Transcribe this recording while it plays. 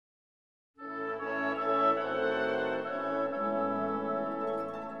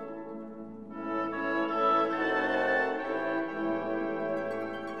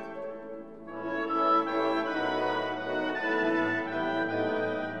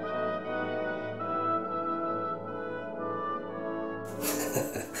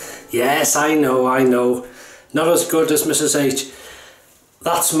Yes, I know. Not as good as Mrs H.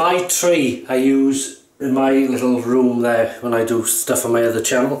 That's my tree I use in my little room there when I do stuff on my other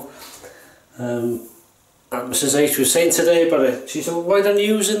channel. And Mrs H was saying today about it. She said, well, why don't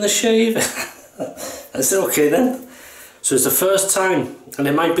you use it in the shave? I said, okay then. So it's the first time, and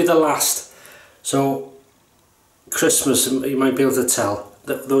it might be the last. So Christmas, you might be able to tell.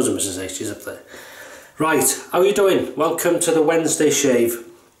 Those are Mrs H's up there. Right, how are you doing? Welcome to the Wednesday shave.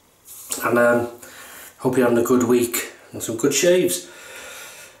 And hope you're having a good week and some good shaves.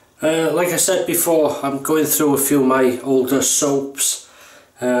 Like I said before, I'm going through a few of my older soaps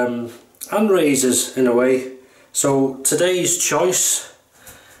and razors in a way. So today's choice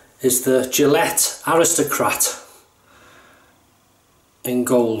is the Gillette Aristocrat in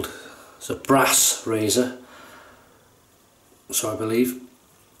gold. It's a brass razor, so I believe.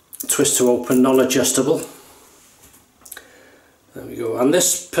 Twist to open, non-adjustable. There we go. And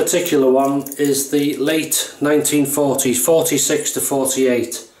this particular one is the late 1940s, 46 to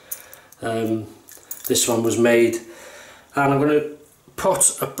 48. This one was made, and I'm going to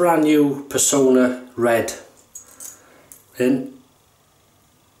put a brand new Persona Red in.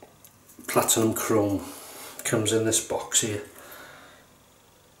 Platinum chrome comes in this box here.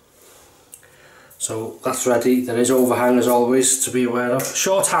 So that's ready. There is overhang as always to be aware of.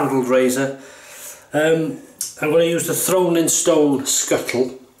 Short handled razor. I'm going to use the Thrown in Stone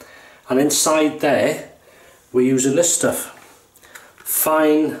Scuttle, and inside there we're using this stuff.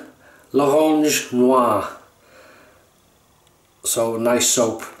 Fine L'Orange Noir. So nice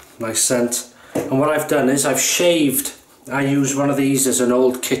soap, nice scent. And what I've done is I've shaved. I use one of these as an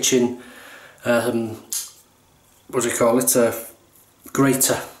old kitchen, what do you call it, a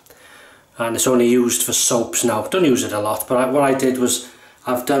grater. And it's only used for soaps now. Don't use it a lot, but what I did was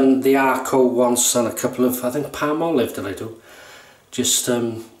I've done the Arco once and a couple of, I think Palmolive did I do. Just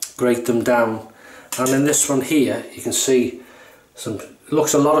grate them down. And in this one here, you can see some, it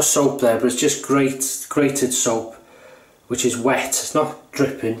looks a lot of soap there, but it's just grated soap, which is wet. It's not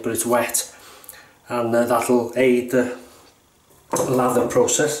dripping, but it's wet. And that'll aid the lather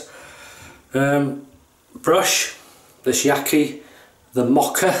process. Brush, this Yaqi, the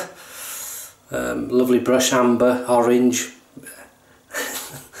Moka. Lovely brush, amber, orange.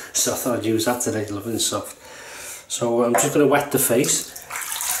 So I thought I'd use that today, lovely and soft. So I'm just going to wet the face.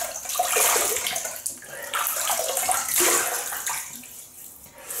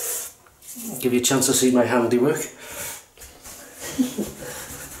 Give you a chance to see my handiwork.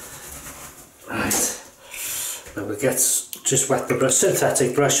 Right. Now we'll just wet the brush,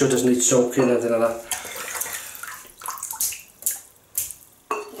 synthetic brush, so it doesn't need soaking, anything like that.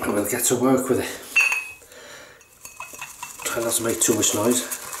 And we'll get to work with it. Try not to make too much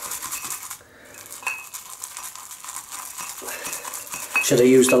noise. Should have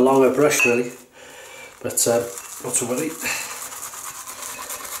used a longer brush really, but not to worry.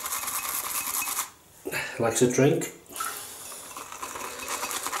 Likes a drink.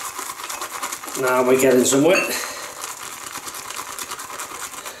 Now we're getting somewhere.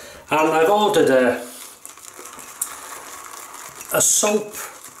 And I've ordered a soap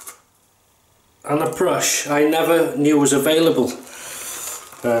and a brush I never knew was available.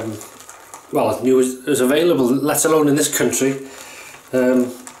 Well, I knew it was available, let alone in this country.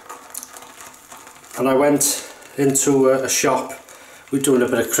 And I went into a shop. We were doing a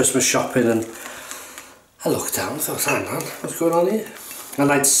bit of Christmas shopping, and I looked down and thought, hang on, what's going on here?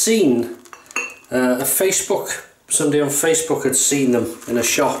 And I'd seen somebody on Facebook had seen them in a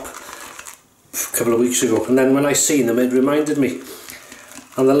shop a couple of weeks ago, and then when I seen them it reminded me.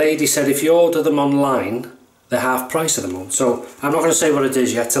 And the lady said if you order them online, they're half price at the moment. So I'm not going to say what it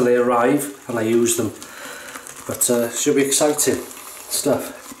is yet till they arrive and I use them. But should be exciting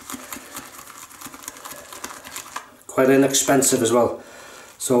stuff. Quite inexpensive as well.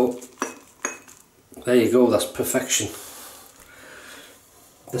 So there you go, that's perfection.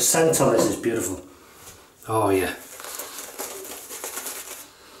 The scent on this is beautiful. Oh yeah.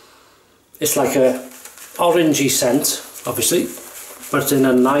 It's like a orangey scent, obviously, but in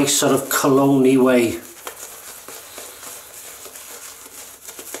a nice sort of cologne-y way.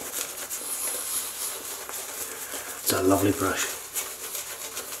 It's a lovely brush.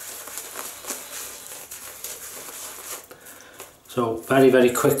 So very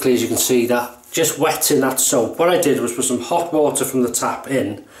quickly, as you can see, that just wetting that soap. What I did was put some hot water from the tap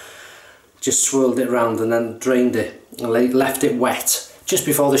in, just swirled it around and then drained it and left it wet just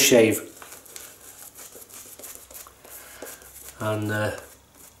before the shave. And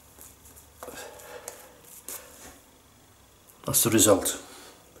that's the result.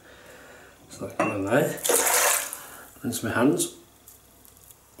 So I come in there, rinse my hands.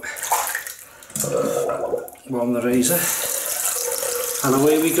 Warm the razor, and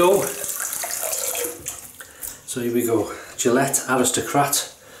away we go. So here we go, Gillette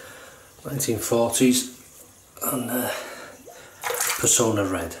Aristocrat 1940s and Persona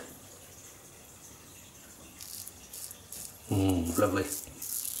Red. Lovely.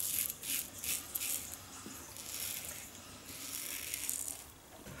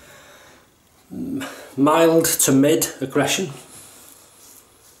 Mild to mid aggression.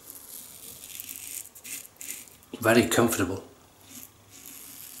 Very comfortable.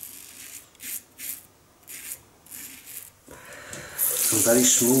 And very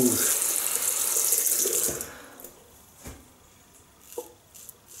smooth.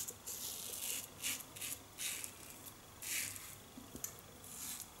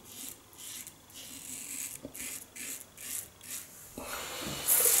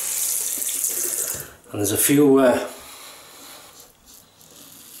 And there's a few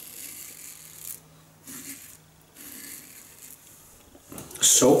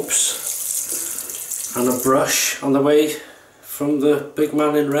soaps and a brush on the way from the big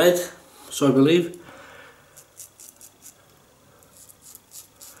man in red, so I believe.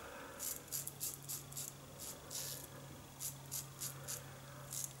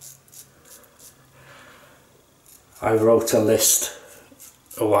 I wrote a list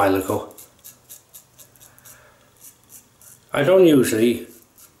a while ago. I don't usually,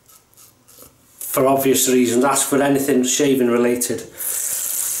 for obvious reasons, ask for anything shaving related,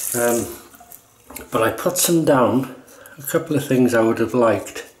 but I put some down, a couple of things I would have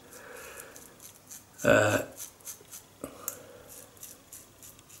liked.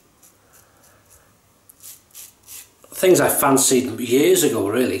 Things I fancied years ago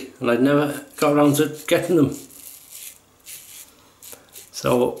really, and I'd never got around to getting them.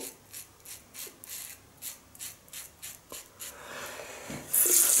 So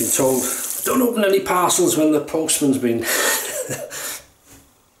been told, don't open any parcels when the postman's been.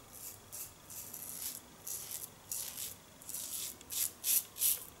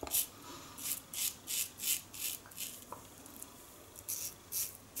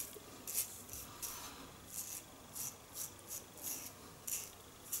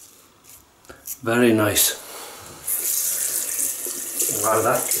 Very nice. Wow,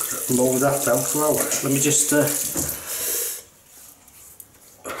 that mow that out. Wow, let me just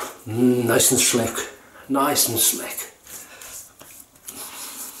nice and slick, nice and slick.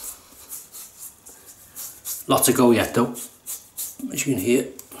 Lot to go yet though, as you can hear.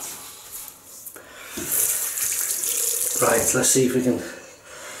 Right, let's see if we can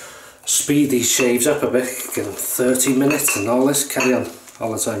speed these shaves up a bit. Give them 30 minutes and all this, carry on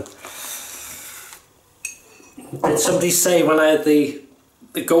all the time. Did somebody say when I had the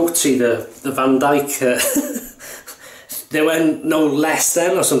goatee, the Van Dyke, they went no less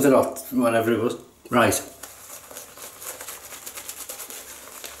than or something, or whatever it was. Right.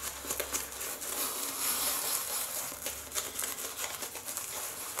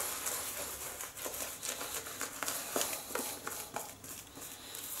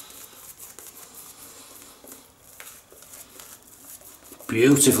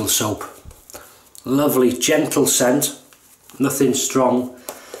 Beautiful soap. Lovely, gentle scent. Nothing strong,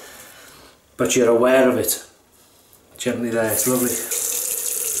 but you're aware of it. Gently there, it's lovely.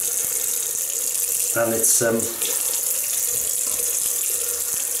 And it's,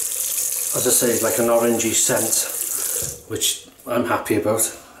 as I say, like an orangey scent, which I'm happy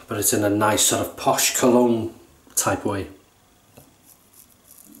about, but it's in a nice sort of posh cologne type way.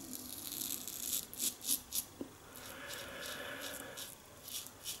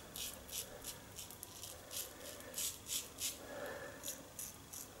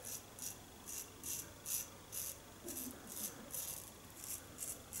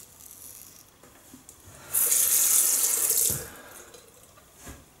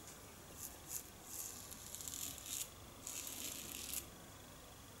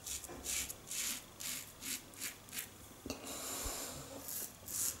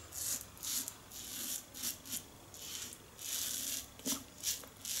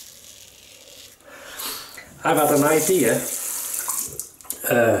 I've had an idea,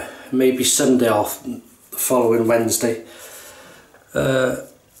 maybe Sunday or the following Wednesday,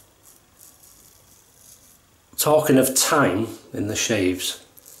 talking of time in the shaves.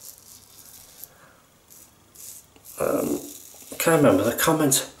 Can't remember the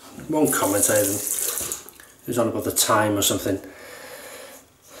comment, one comment I had, it was on about the time or something,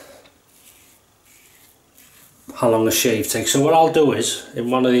 how long a shave takes. So what I'll do is,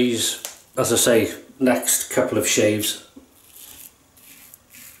 in one of these, as I say, next couple of shaves,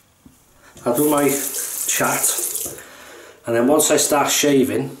 I'll do my chat, and then once I start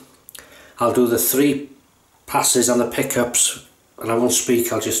shaving, I'll do the 3 passes on the pickups and I won't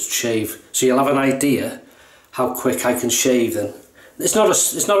speak, I'll just shave. So you'll have an idea how quick I can shave then. It's not a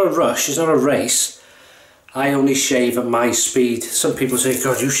rush, it's not a race. I only shave at my speed. Some people say,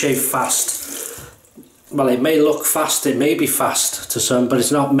 God, you shave fast. Well, it may look fast, it may be fast to some, but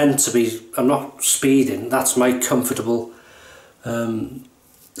it's not meant to be. I'm not speeding, that's my comfortable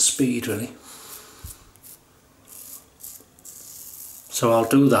speed really. So I'll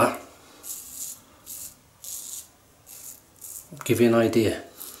do that. Give you an idea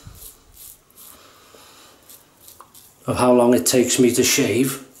of how long it takes me to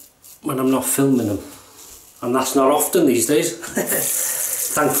shave when I'm not filming them, and that's not often these days.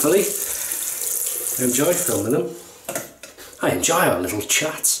 Thankfully I enjoy filming them. I enjoy our little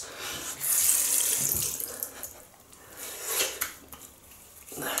chats.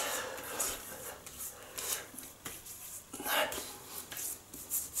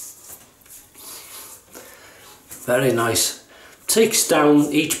 Very nice. Takes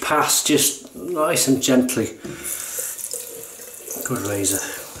down each pass just nice and gently. Good razor.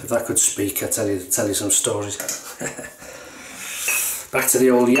 If that could speak, I'd tell you some stories. Back to the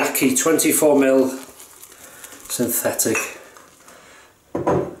old Yaqi 24mm synthetic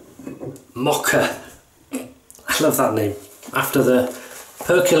Moka. I love that name. After the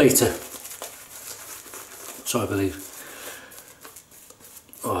percolator. So I believe.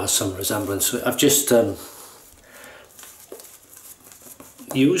 Oh, there's some resemblance. I've just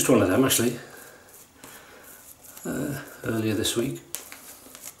used one of them actually earlier this week.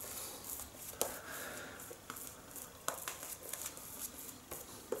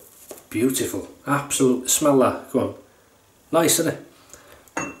 Beautiful, absolute. Smell that, go on. Nice, isn't it?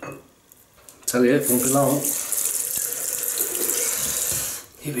 Tell you, it won't be long.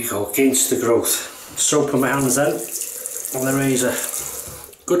 Here we go, against the growth. Soap in my hands then, on the razor.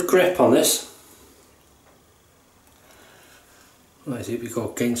 Good grip on this. Right, here we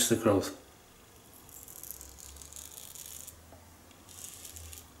go, against the growth.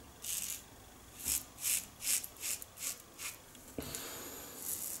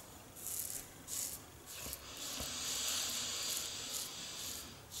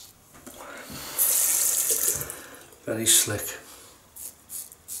 Very slick.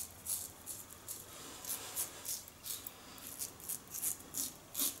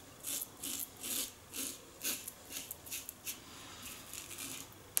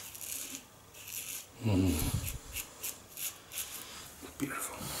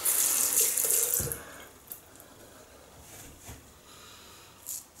 Beautiful.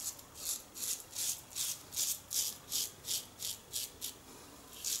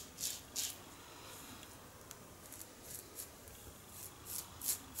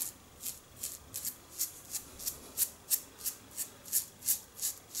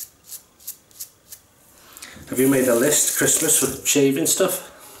 Have you made a list, Christmas, with shaving stuff?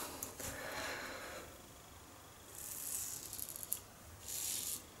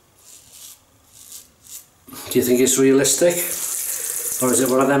 Do you think it's realistic? Or is it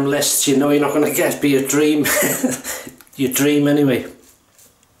one of them lists you know you're not going to get, be a dream? Your dream anyway.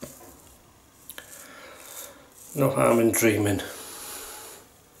 No harm in dreaming.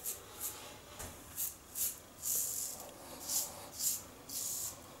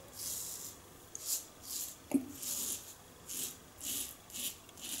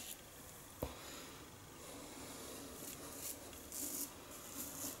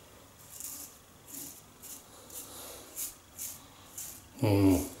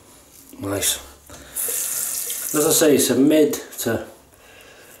 Nice. As I say, it's a mid to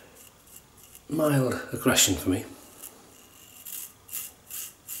mild aggression for me.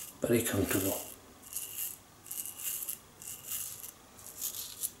 Very comfortable.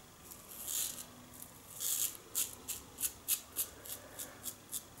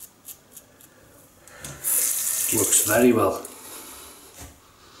 Works very well.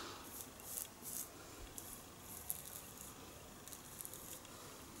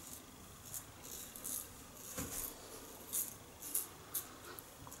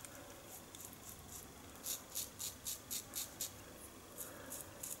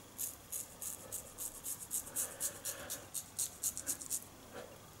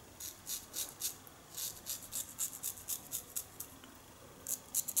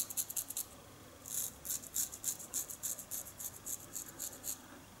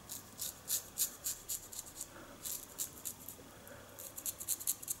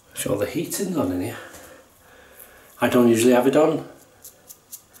 Sure, the heating's on in here. I don't usually have it on.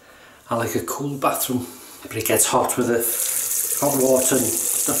 I like a cool bathroom, but it gets hot with the hot water and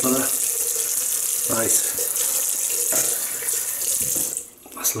stuff like that. Right.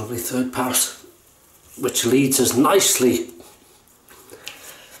 That's That's lovely, third part, which leads us nicely.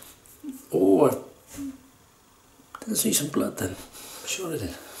 Oh, I didn't see some blood then. I'm sure I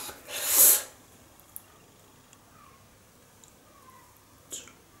did.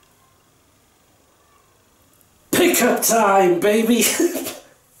 Pickup time, baby!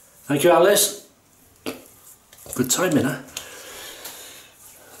 Thank you, Alice. Good timing, huh?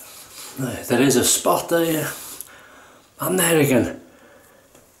 There is a spot there, and there again.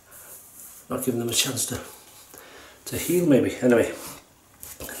 Not giving them a chance to heal, maybe. Anyway,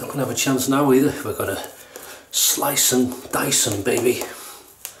 not going to have a chance now either. We've got to slice and dice them, baby.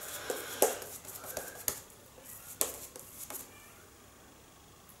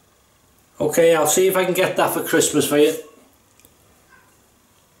 Okay, I'll see if I can get that for Christmas for you.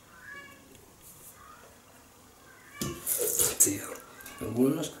 Deal. And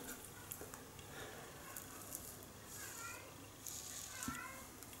worse.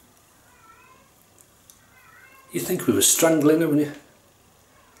 You think we were strangling her, wouldn't you?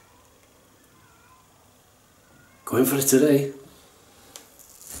 Going for it today.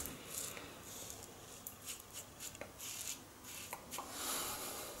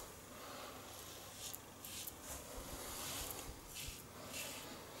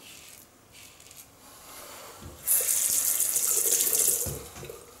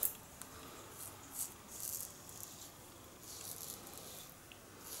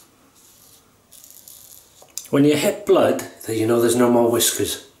 When you hit blood, then you know there's no more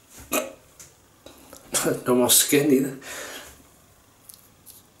whiskers. No more skin either.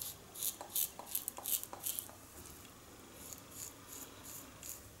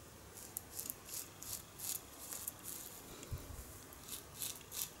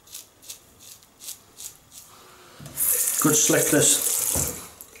 Good slickness.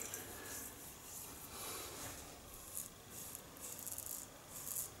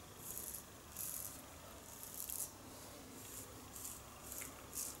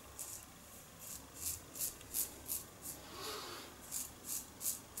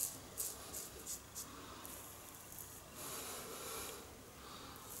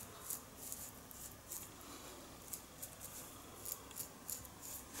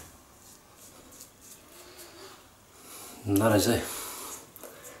 And that is it.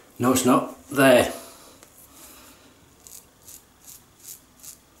 No, it's not. There.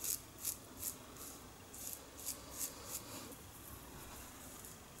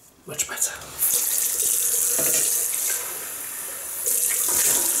 Much better.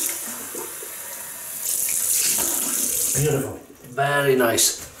 Beautiful. Very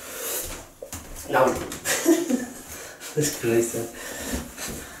nice. Now, this great thing.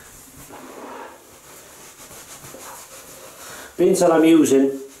 Beans that I'm using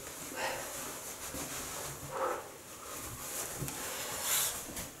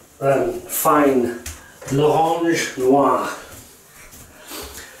fine l'orange noir.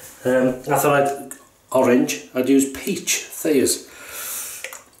 I thought I'd use peach Thayer's.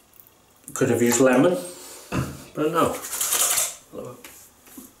 Could have used lemon, but no.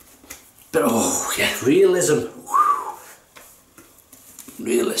 But oh yeah, realism.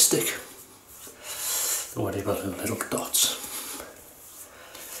 Realistic. Don't worry about the little dots.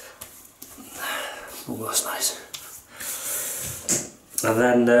 Oh, that's nice. And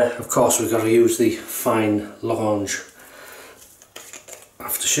then, of course, we've got to use the fine l'orange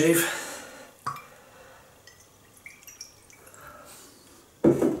aftershave.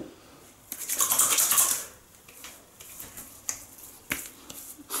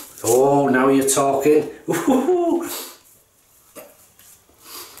 Oh, now you're talking.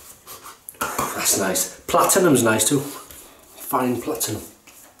 That's nice. Platinum's nice too. Fine platinum.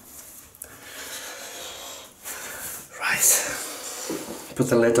 Put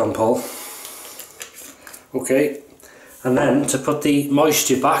the lid on, Paul. Okay, and then to put the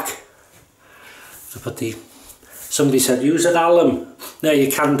moisture back, somebody said use an alum. No, you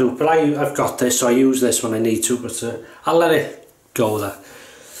can do, but I've got this, so I use this when I need to, but I'll let it go there.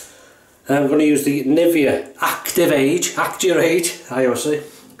 I'm going to use the Nivea Act Your Age, I always say,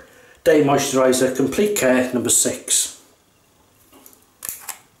 Day Moisturiser, Complete Care, number 6.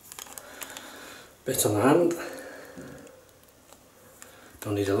 Bit on the hand.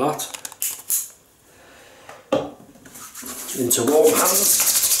 Don't need a lot. Into warm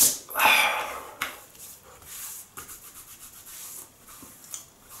hands.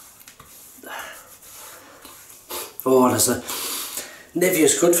 Oh, there's a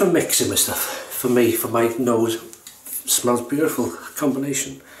Nivea's good for mixing with stuff. For me, for my nose. Smells beautiful.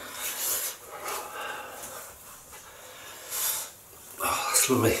 Combination. Oh, that's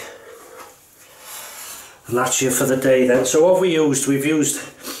lovely. And that's you for the day then. So what we've used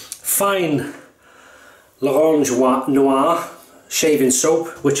fine L'Orange Noir shaving soap,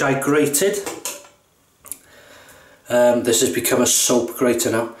 which I grated. This has become a soap grater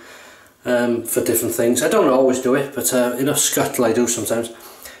now for different things. I don't always do it, but in a Scuttle I do sometimes.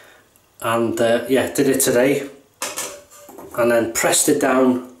 And yeah, did it today, and then pressed it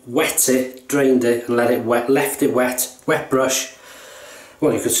down, wet it, drained it, and let it wet. Left it wet, wet brush.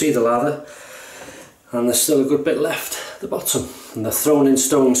 Well, you could see the lather, and there's still a good bit left at the bottom. And the Thrown in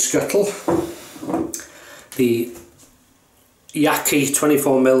Stone Scuttle, the Yaqi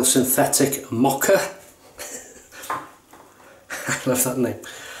 24mm synthetic Moka. I love that name.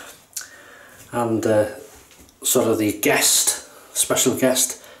 And sort of the guest, special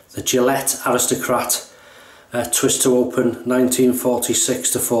guest, the Gillette Aristocrat Twist to Open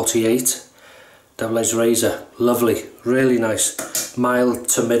 1946 to 48 double-edged razor. Lovely, really nice, mild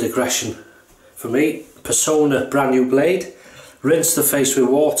to mid-aggression for me. Persona brand new blade. Rinse the face with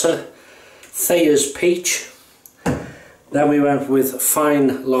water. Thayer's Peach. Then we went with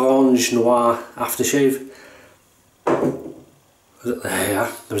fine L'Orange Noir aftershave. There,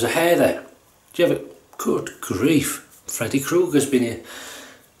 there was a hair there. Do you have it? Good grief, Freddy Krueger's been here.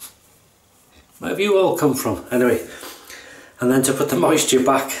 Where have you all come from? Anyway, and then to put the moisture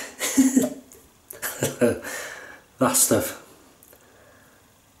back, that stuff.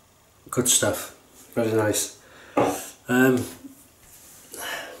 Good stuff, very nice.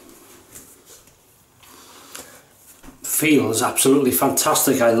 Feels absolutely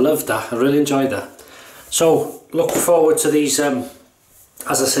fantastic. I loved that. I really enjoyed that. So look forward to these. As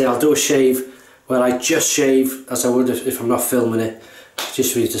I say, I'll do a shave where I just shave as I would if I'm not filming it,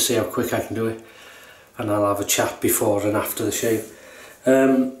 just for you to see how quick I can do it. And I'll have a chat before and after the shave.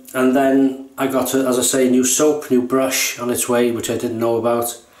 And then I got, as I say, new soap, new brush on its way, which I didn't know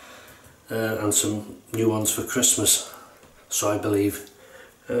about, and some new ones for Christmas, so I believe.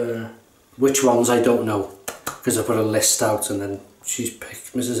 Which ones I don't know, because I put a list out and then she's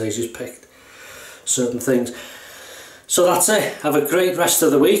picked, Mrs. Hazel's picked certain things. So that's it. Have a great rest of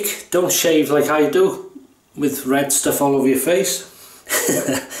the week. Don't shave like I do with red stuff all over your face.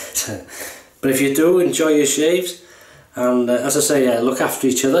 But if you do, enjoy your shaves, and as I say, yeah, look after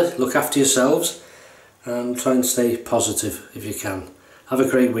each other, look after yourselves, and try and stay positive if you can. Have a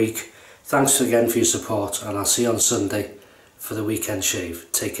great week. Thanks again for your support, and I'll see you on Sunday for the weekend shave.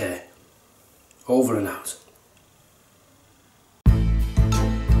 Take care. Over and out.